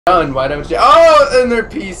done. Why don't you? Oh, and they're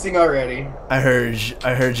piecing already. I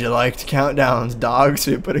heard you liked countdowns, dog.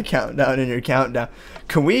 So you put a countdown in your countdown.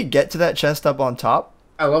 Can we get to that chest up on top?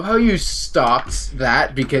 I love how you stopped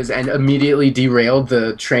that and immediately derailed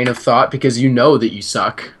the train of thought because you know that you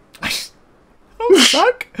suck.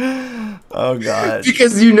 Suck? Oh god.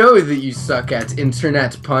 Because you know that you suck at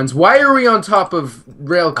internet puns. Why are we on top of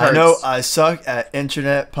rail cars? I know I suck at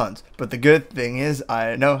internet puns, but the good thing is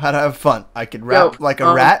I know how to have fun. I could rap like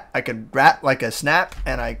a rat, I could rap like a snap,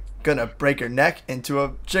 and I gonna break your neck into a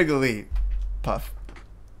jiggly puff.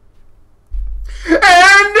 And I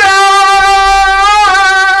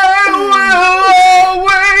will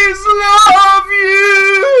always love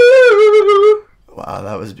you. Wow,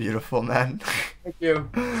 that was beautiful, man. Thank you.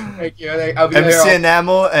 Thank you. I'll be MC there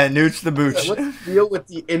Enamel and Nooch the Booch. Let's deal with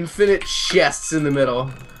the infinite chests in the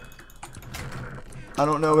middle. I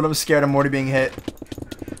don't know, but I'm scared. I'm already being hit.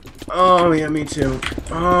 Oh yeah, me too.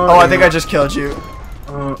 Oh, I think I just killed you.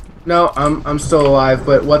 No, I'm still alive.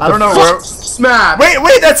 But what? I don't know where. Smack!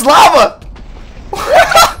 Wait, that's lava.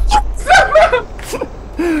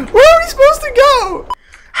 Where are we supposed to go?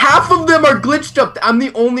 Half of them are glitched up. Me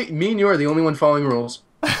and you are the only one following rules.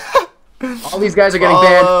 All these guys are getting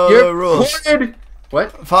banned. You're ported.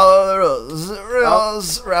 What? Follow the rules.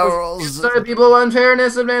 Rules. People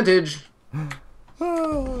unfairness advantage.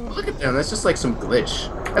 Look at them. That's just like some glitch.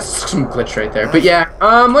 That's some glitch right there. But yeah.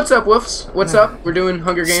 What's up, Woofs? What's up? We're doing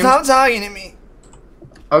Hunger Games. Stop talking to me.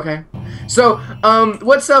 Okay. So,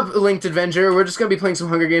 what's up, Linked Adventure? We're just gonna be playing some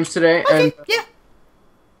Hunger Games today. Okay. And Yeah.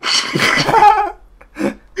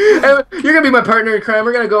 and you're gonna be my partner in crime.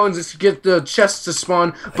 We're gonna go and just get the chests to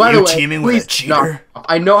spawn. By the way, teaming please, with a cheater? no,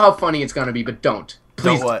 I know how funny it's gonna be, but don't.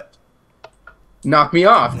 Please. Don't what? Knock me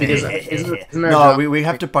off because isn't there no, we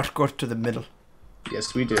have to parkour to the middle.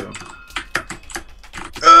 Yes, we do.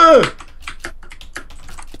 Ugh!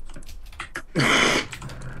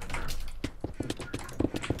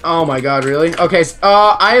 Oh my god, really? Okay,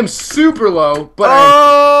 I am super low, but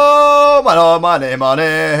my lord, money,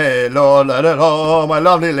 money, Lord, my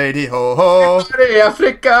lovely lady, ho ho.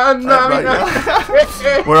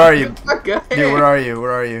 Where are you? Dude, where are you?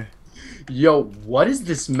 Where are you? Yo, what is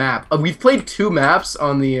this map? We've played 2 maps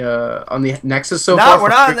on the Nexus so far. No, we're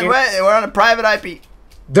not on the way. We're on a private IP.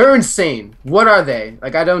 They're insane. What are they?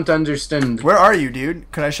 Like, I don't understand. Where are you, dude?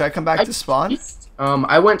 Should I come back to spawn?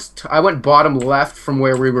 I went bottom left from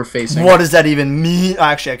where we were facing. What does that even mean?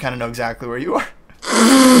 Actually, I kind of know exactly where you are.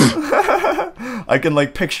 I can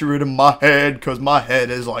like picture it in my head because my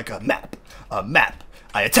head is like a map. A map.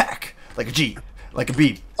 I attack like a G, like a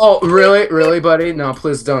B. Oh, really? Really, buddy? No,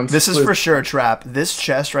 please don't. This is for sure a trap. This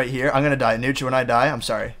chest right here, I'm gonna die. Nooch, when I die, I'm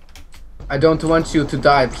sorry. I don't want you to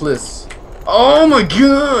die, please. Oh my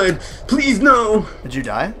god! Please no! Did you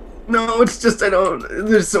die? No, it's just I don't.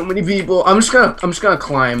 There's so many people. I'm just gonna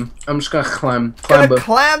climb. I'm just gonna climb. Gonna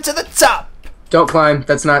climb to the top. Don't climb.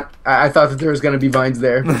 That's not. I thought that there was gonna be vines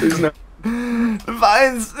there. There's no.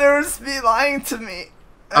 Vines. There was me lying to me.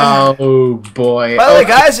 Oh boy. By the way,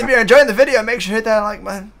 guys, if you're enjoying the video, make sure to hit that like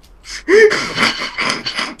button.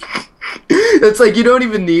 It's like you don't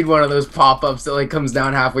even need one of those pop-ups that like comes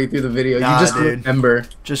down halfway through the video. Nah, you just dude. remember.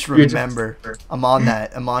 Just remember. I'm on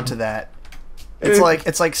that. I'm onto that. It's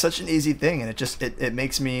like such an easy thing, and it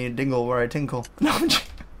makes me dingle where I tinkle. No,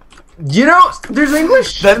 you know, there's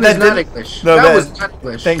English. That not English. No, that was not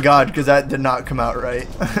English. Thank God, because that did not come out right.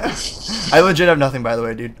 I legit have nothing, by the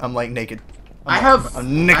way, dude. I'm like naked.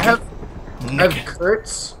 I'm naked. I have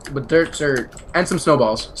curts with dirt and some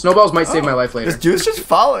snowballs. Snowballs might save my life later. This dude's just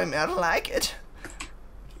following me. I don't like it.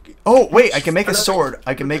 Oh wait, I can make a sword.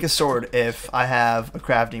 I can make a sword if I have a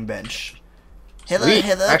crafting bench. Hello,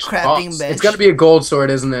 crafting bench. It's gotta be a gold sword,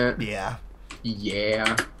 isn't it? Yeah.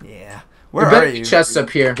 Yeah. Yeah. Where are you? Chests up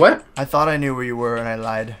here. What? I thought I knew where you were and I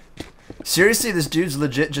lied. Seriously, this dude's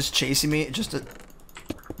legit just chasing me. Just to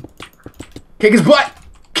kick his butt.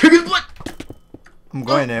 Kick his butt. I'm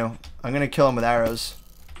going to. I'm gonna kill him with arrows.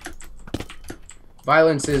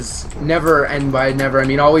 Violence is never, and by never I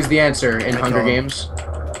mean always, the answer in Hunger Games.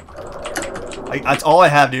 That's all I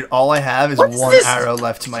have, dude. All I have is one arrow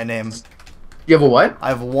left to my name. You have a what? I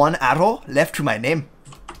have one arrow left to my name.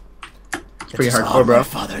 It's pretty hardcore, bro. My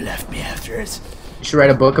father left me after it. You should write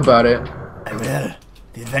a book about it. I will.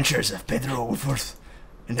 The Adventures of Pedro Woofless.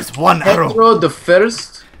 And it's one arrow. Pedro the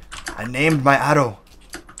First? I named my arrow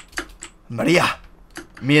Maria.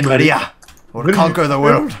 Me and Maria will conquer the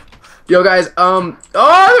world. Yo, guys, oh,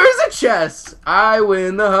 there's a chest. I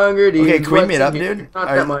win the Hunger Games. Okay, can we meet up, dude? Not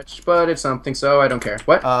that much, but it's something, so I don't care.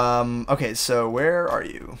 What? Okay, so where are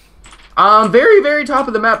you? Very, very top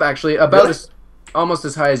of the map, actually. About almost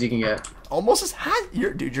as high as you can get. almost as high.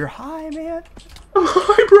 Dude, you're high, man. I'm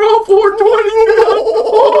high, bro. 420.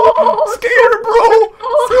 Scared, bro.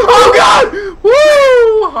 Oh God!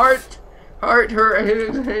 Woo! Heart,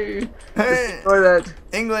 hey. Just ignore that.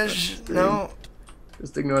 English, no.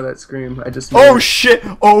 Just ignore that scream. I just. Oh shit!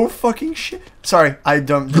 Oh fucking shit! Sorry, I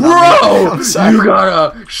don't. Bro, I'm sorry. you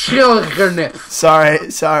gotta chill your nip. Sorry.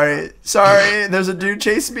 There's a dude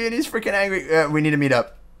chasing me and he's freaking angry. We need to meet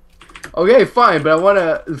up. Okay, fine, but I want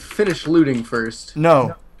to finish looting first.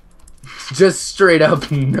 No. Just straight up,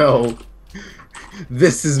 no.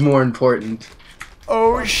 This is more important.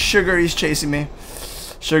 Oh, sugar, he's chasing me.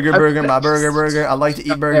 Sugar burger, my burger. I like to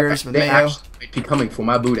eat burgers with they mayo. actually might be coming for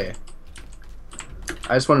my booty.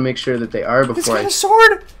 I just want to make sure that they are He's before got a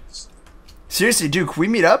sword. Seriously, dude, can we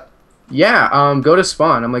meet up? Yeah, go to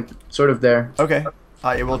spawn. I'm like sort of there. Okay.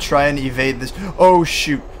 I will try and evade this. Oh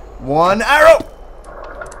shoot! One arrow.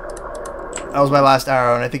 That was my last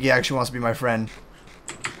arrow, and I think he actually wants to be my friend.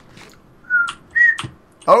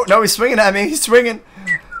 Oh no, he's swinging at me. He's swinging.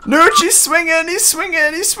 Nooch, he's swinging. He's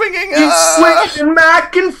swinging. He's swinging. He's swinging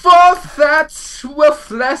back and forth. That's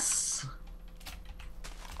Woofless.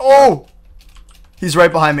 Oh. He's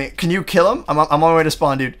right behind me. Can you kill him? I'm on my way to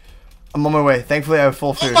spawn, dude. I'm on my way. Thankfully, I have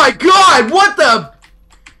full food. Oh my God! What the?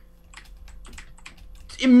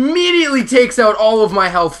 Immediately takes out all of my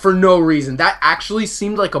health for no reason. That actually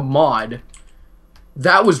seemed like a mod.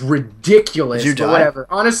 That was ridiculous. Did you die? But whatever.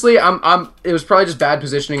 Honestly, it was probably just bad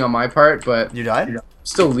positioning on my part, but You died?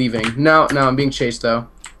 still leaving. No, I'm being chased though.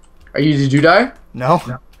 Did you die? No.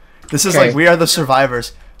 This is Okay. like we are the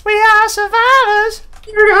survivors. We are survivors.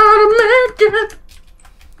 You're gonna make it.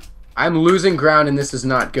 I'm losing ground and this is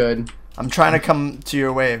not good. I'm trying to come to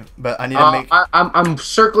your way, but I need to make. I'm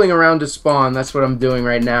circling around to spawn. That's what I'm doing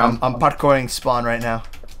right now. I'm parkouring spawn right now.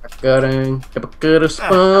 Good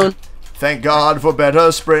spawn. Thank God for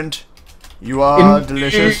better sprint. You are Indeed.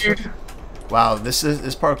 delicious. Wow, this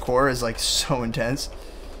parkour is like so intense.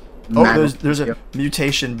 Oh, there's a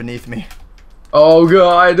mutation beneath me. Oh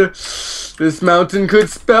God, this mountain could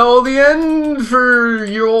spell the end for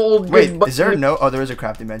your old. Wait, is there no? Oh, there is a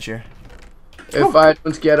crafting bench here. If I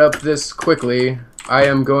don't get up this quickly, I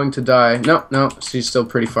am going to die. No, she's still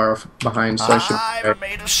pretty far behind, so I should. I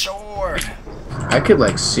made a sword. I could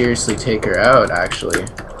like seriously take her out, actually.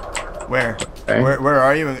 Where? Okay. Where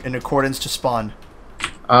are you in accordance to spawn?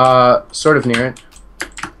 Sort of near it.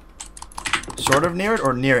 Sort of near it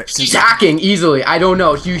or near it? She's hacking easily. I don't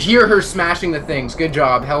know. You hear her smashing the things. Good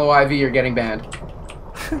job. Hello, Ivy. You're getting banned.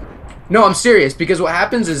 No, I'm serious. Because what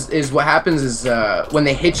happens is when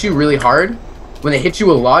they hit you really hard, when they hit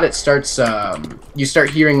you a lot, it starts. You start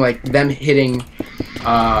hearing like them hitting.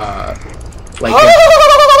 Like.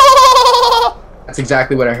 That's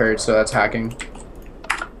exactly what I heard. So that's hacking.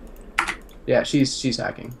 Yeah, she's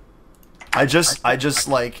hacking. I just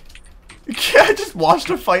like. I just watched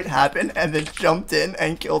a fight happen and then jumped in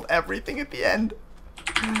and killed everything at the end.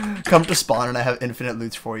 Come to spawn and I have infinite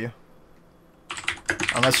loots for you.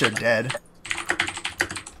 Unless you're dead.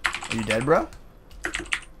 Are you dead, bro?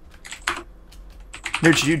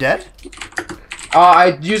 Nooch, are you dead?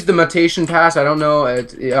 I used the mutation pass. I don't know.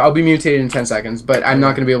 I'll be mutated in 10 seconds, but I'm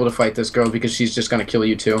not going to be able to fight this girl because she's just going to kill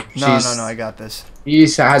you too. No, I got this. He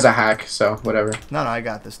has a hack, so whatever. No, I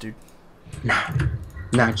got this, dude.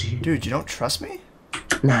 Not G. Dude, you don't trust me?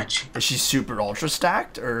 Not G. Is she super ultra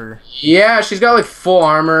stacked or? Yeah, she's got like full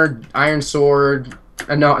armor, iron sword.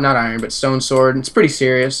 No, not iron, but stone sword. It's pretty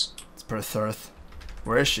serious. It's per thirth.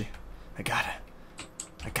 Where is she? I got it.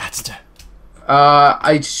 I got to.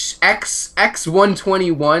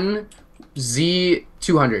 X121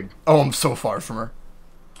 Z200. Oh, I'm so far from her.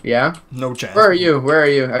 Yeah? No chance. Where are you? Where are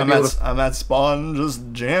you? I'm at spawn,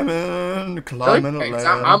 just jamming, climbing a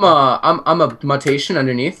ladder. I'm a mutation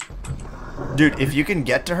underneath. Dude, if you can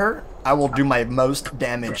get to her, I will do my most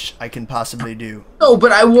damage I can possibly do. No,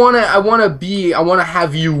 but I wanna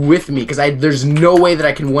have you with me because there's no way that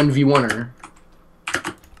I can 1v1 her.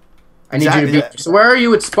 I need you to be. So where are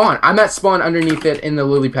you at spawn? I'm at spawn underneath it in the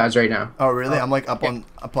lily pads right now. Oh really? I'm like upon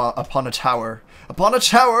a tower. Upon a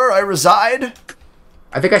tower I reside.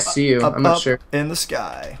 I think I see you. I'm not sure. In the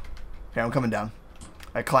sky. Okay, I'm coming down.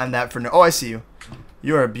 I climbed that for no. Oh, I see you.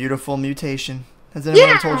 You are a beautiful mutation. Has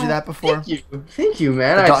anyone told you that before? Thank you,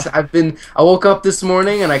 man. I woke up this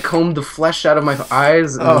morning and I combed the flesh out of my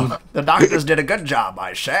eyes. And the doctors did a good job,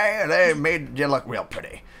 I say. They made you look real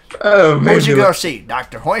pretty. Oh, man. Who'd you go see?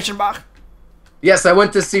 Dr. Heusenbach? Yes, I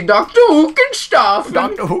went to see Dr. Hookenstock.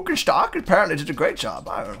 Dr. Hookenstock apparently did a great job.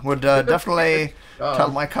 I would definitely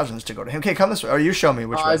tell my cousins to go to him. Okay, come this way. Or you show me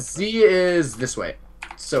which way. Z is this way.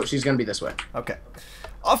 So she's going to be this way. Okay.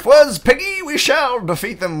 Offwards, piggy, we shall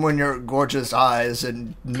defeat them when your gorgeous eyes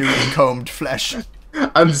and newly combed flesh.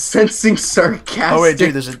 I'm sensing sarcastic. Oh wait,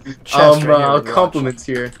 dude, there's a chest right here. Compliments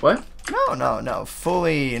here. What? No.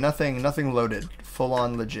 Fully, nothing loaded. Full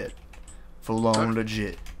on legit. Full on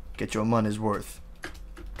legit. Get your money's worth.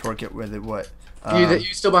 Torque it with it. What? You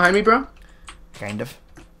still behind me, bro? Kind of.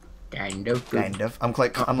 Kind of.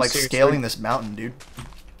 I'm like scaling this mountain, dude.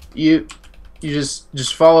 You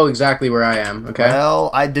just follow exactly where I am, okay?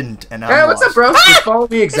 Well, I didn't, and Hey, what's up, bro? Just follow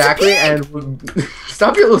me exactly, and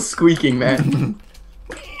stop your little squeaking, man.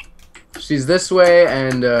 She's this way,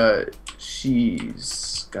 and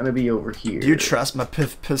she's gonna be over here. Do you trust my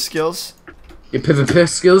piff skills? Your piff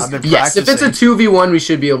skills? I've been yes, if it's a 2v1, we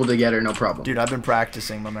should be able to get her, no problem. Dude, I've been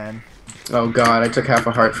practicing, my man. Oh god, I took half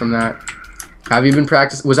a heart from that. Have you been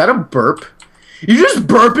practicing? Was that a burp? You just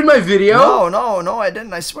burp in my video? No, I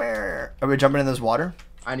didn't, I swear. Are we jumping in this water?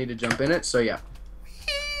 I need to jump in it, so yeah.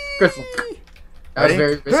 Crystal. That Ready? was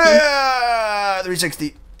very risky.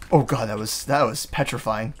 360. Oh god, that was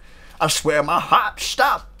petrifying. I swear my heart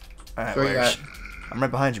stopped. Alright, Where you at? I'm right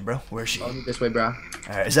behind you, bro. Where is she? Follow me this way, bro.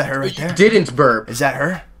 Alright, is that her right there? You didn't burp. Is that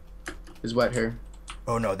her? Is what her?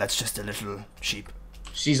 Oh no, that's just a little sheep.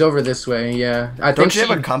 She's over this way, yeah. Don't you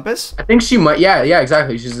have a compass? I think she might. Yeah,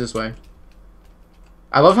 exactly. She's this way.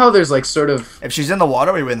 I love how there's like sort of. If she's in the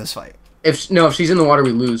water, we win this fight. If she's in the water,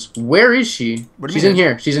 we lose. Where is she? What do you She's mean? in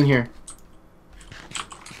here. She's in here.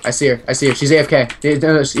 I see her. She's AFK. Here,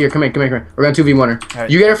 come here. We're gonna 2v1 her.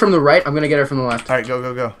 Right. You get her from the right. I'm gonna get her from the left. All right,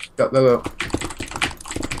 go. Go.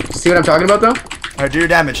 See what I'm talking about, though? All right, do your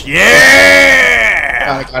damage. Yeah!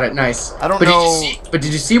 Oh, I got it. Nice. I don't know. Did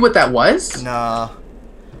you see what that was? Nah,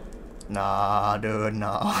 dude,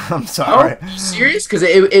 no. I'm sorry. Oh, serious? Because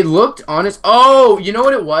it looked honest. Oh, you know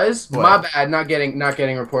what it was? What? My bad. Not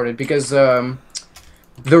getting reported because the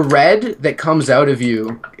red that comes out of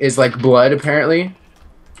you is like blood apparently,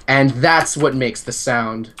 and that's what makes the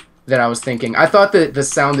sound that I was thinking. I thought that the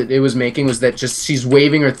sound that it was making was that just she's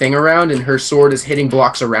waving her thing around and her sword is hitting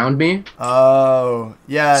blocks around me. Oh,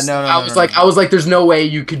 yeah, no. I was like, there's no way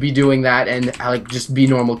you could be doing that and like just be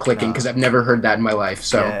normal clicking because I've never heard that in my life.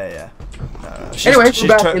 So yeah. No. Anyway,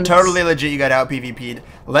 she's totally legit. You got out PvP'd.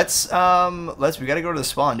 Let's we gotta go to the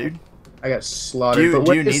spawn, dude. I got slaughtered.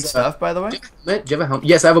 Do you need stuff, by the way? Do you have a helmet?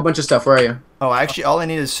 Yes, I have a bunch of stuff. Where are you? Oh, actually, all I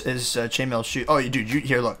need is chainmail shoot. Oh, dude,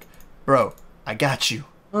 here, look, bro. I got you,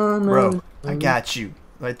 bro. I got you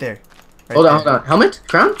right there. Hold on. Helmet?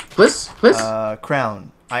 Crown? Bliss?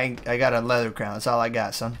 Crown. I got a leather crown. That's all I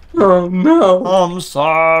got, son. Oh no. I'm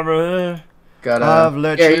sorry. I've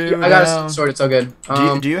let you I got down. a sword. It's all good.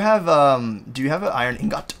 Do you have an iron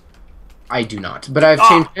ingot? I do not, but I've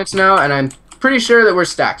changed pants now, and I'm pretty sure that we're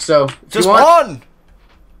stacked. So if you spawn. Want,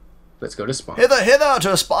 let's go to spawn. Hither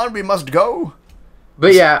to spawn we must go.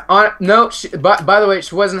 But yeah, by the way,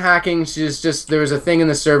 she wasn't hacking. She's just there was a thing in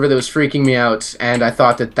the server that was freaking me out, and I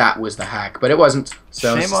thought that was the hack, but it wasn't.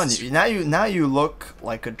 So shame on you. Now you look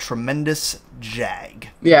like a tremendous jag.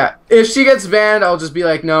 Yeah, if she gets banned, I'll just be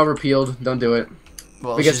like, no, repealed. Don't do it.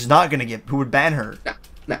 Well, because she's not gonna get. Who would ban her?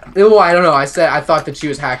 No. Well, I don't know. I thought that she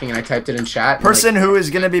was hacking, and I typed it in chat. Person who is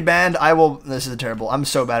gonna be banned, I will. This is terrible. I'm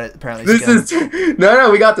so bad at apparently. No,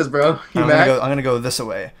 we got this, bro. I'm gonna go this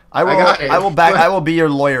way. I will be your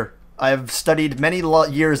lawyer. I have studied many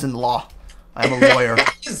years in law. I'm a lawyer.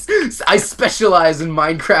 I specialize in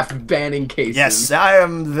Minecraft banning cases. Yes, I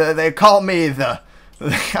am. They call me the.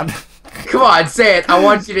 Come on, say it. I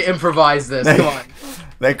want you to improvise this. Come on.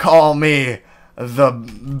 They call me the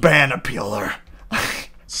banana peeler.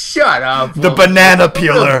 Shut up. The banana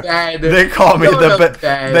peeler. They call me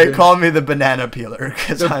They call me the banana peeler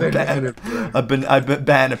because I'm bad. I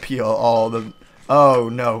banana peel all the. Oh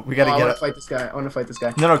no, we gotta get. I want to fight this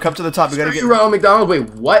guy. No, come to the top. We gotta get. Ronald McDonald. Wait,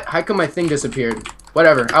 what? How come my thing disappeared?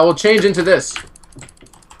 Whatever. I will change into this.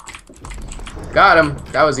 Got him.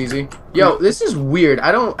 That was easy. Yo, this is weird.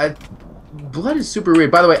 Blood is super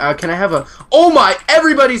weird. By the way, can I have a? Oh my!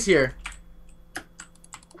 Everybody's here.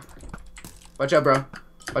 Watch out, bro.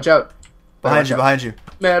 Watch out. Behind you.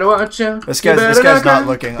 Better watch out. This guy's not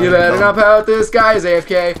looking. You better not pout. This guy is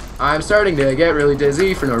AFK. I'm starting to get really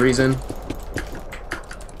dizzy for no reason.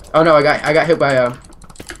 Oh no, I got hit by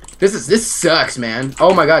This sucks, man.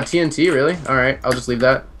 Oh my god, TNT, really? Alright, I'll just leave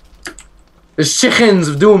that. There's chickens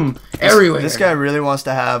of doom everywhere. This guy really wants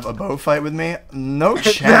to have a bow fight with me. No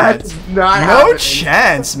chance. That's not no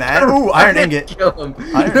chance, man. Ooh, iron ingot. Kill him.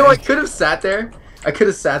 You know, I could have sat there.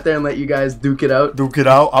 And let you guys duke it out. Duke it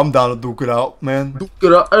out. I'm down to duke it out, man. Duke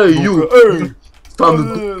it out. Hey, you. Hey. Time to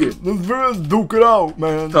duke it. Let's duke it out,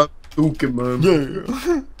 man. Time to duke it, man.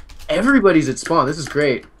 Yeah. Everybody's at spawn. This is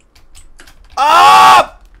great.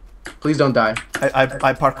 Ah! Please don't die.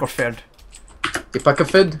 I parkour failed.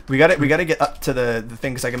 Ipakafid? We gotta get up to the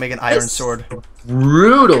thing because I can make an iron sword.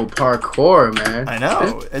 Brutal parkour, man. I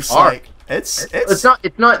know. It's hard. like it's not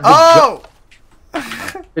oh!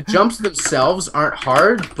 The jumps themselves aren't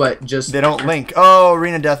hard, but just they don't link. Oh,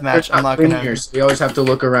 arena deathmatch. I'm not gonna. Linear, so you always have to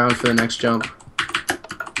look around for the next jump.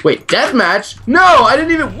 Wait, deathmatch? No, I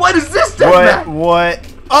didn't even. What is this deathmatch? What?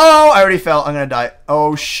 Oh, I already fell. I'm gonna die.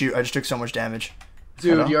 Oh shoot! I just took so much damage.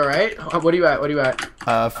 Dude, you alright? What are you at? What are you at?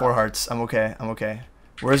 4 hearts. I'm okay. I'm okay.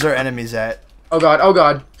 Where's our enemies at? Oh god. Oh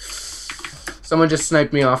god. Someone just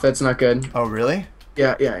sniped me off. That's not good. Oh really?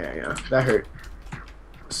 Yeah. That hurt.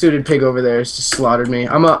 Suited pig over there has just slaughtered me.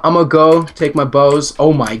 I'm a go take my bows.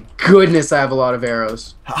 Oh my goodness, I have a lot of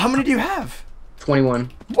arrows. How many do you have? 21.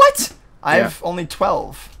 What? I have only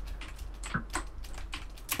 12.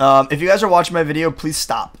 If you guys are watching my video, please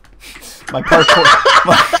stop. My parkour.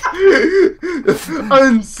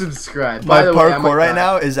 Unsubscribe. My parkour right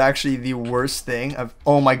now is actually the worst thing.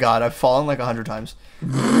 Oh my god, I've fallen like 100 times.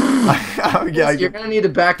 You're gonna need to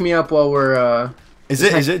back me up while we're. Is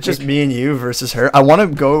it just me and you versus her? I want to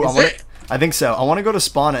go. I think so. I want to go to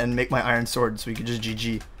spawn and make my iron sword so we can just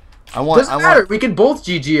GG. Doesn't matter. We can both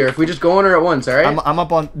GG her if we just go on her at once. All right. I'm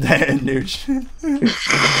up on Nooch.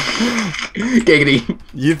 Giggity.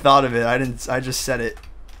 You thought of it. I didn't. I just said it.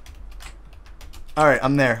 All right.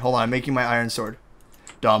 I'm there. Hold on. I'm making my iron sword.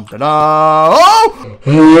 Dum da da. Oh!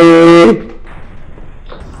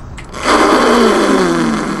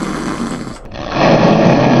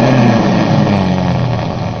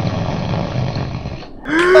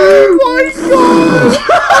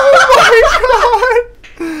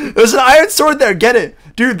 There's an iron sword there. Get it.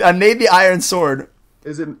 Dude, I made the iron sword.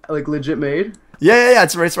 Is it like legit made? Yeah.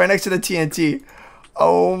 It's right next to the TNT.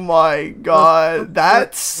 Oh my god.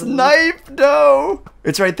 That snipe, no.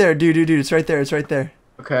 It's right there, dude. It's right there.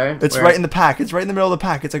 Okay. It's right in the pack. It's right in the middle of the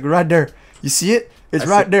pack. It's like right there. You see it? It's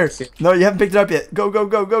right there. No, you haven't picked it up yet. Go.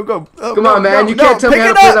 Oh, come on, man. You can't tell me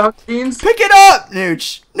how to play the Hunger Games. Pick it up,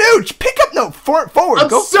 Nooch. Pick up. No, forward. I'm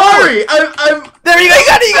go sorry. Forward. I'm. There you go.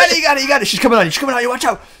 You got it. She's coming on you. Watch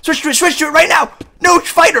out. Switch to it right now. Nooch,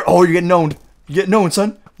 fight her. Oh, you're getting known.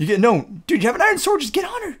 Son. You're getting known. Dude, you have an iron sword. Just get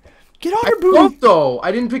on her. Get on her, booty. I don't, though.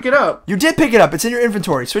 I didn't pick it up. You did pick it up. It's in your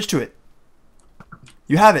inventory. Switch to it.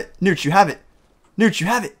 You have it. Nooch, you have it.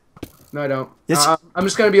 No, I don't. Yes. I'm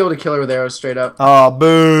just gonna be able to kill her with arrows straight up. Oh,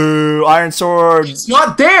 boo! Iron sword. It's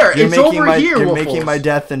not there. It's over here. You're making my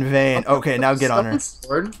death in vain. Okay, now get on her.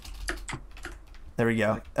 Sword. There we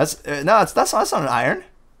go. That's that's not an iron.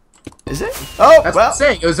 Is it? Oh, that's well. what I'm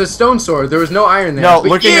saying. It was a stone sword. There was no iron there. No,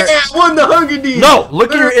 look at I won the Hunger Games. No,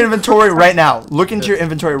 look at your inventory right now. Look into your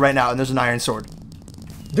inventory right now, and there's an iron sword.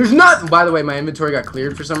 There's not. By the way, my inventory got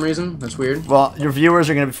cleared for some reason. That's weird. Well, your viewers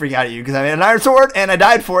are gonna be freaking out at you because I made an iron sword and I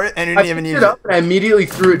died for it, and you didn't even use it. I immediately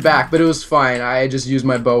threw it back, but it was fine. I just used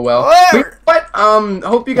my bow well. But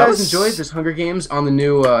hope you guys enjoyed this Hunger Games on the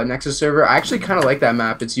new Nexus server. I actually kind of like that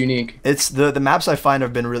map. It's unique. It's the maps I find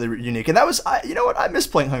have been really unique, and that was you know what, I miss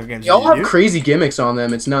playing Hunger Games. They all have crazy gimmicks on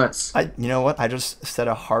them. It's nuts. You know what? I just said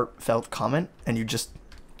a heartfelt comment, and you just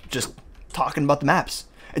talking about the maps.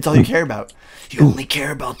 It's all you care about. You only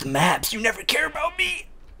care about the maps. You never care about me.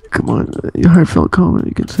 Come on, your heartfelt comment.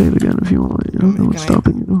 You can say it again if you want. You don't know what's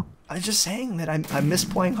stopping you. I'm just saying that I miss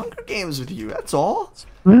playing Hunger Games with you. That's all.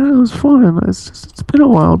 Man, it was fun. It's been a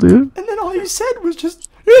while, dude. And then all you said was just,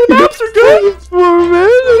 yeah, the maps are good. The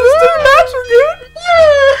maps are good.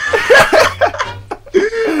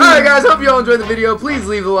 Alright guys, hope you all enjoyed the video. Please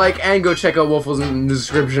leave a like and go check out Woofless in the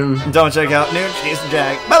description. Don't check out Nooch. He's the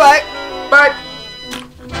Jag. Bye-bye. Bye.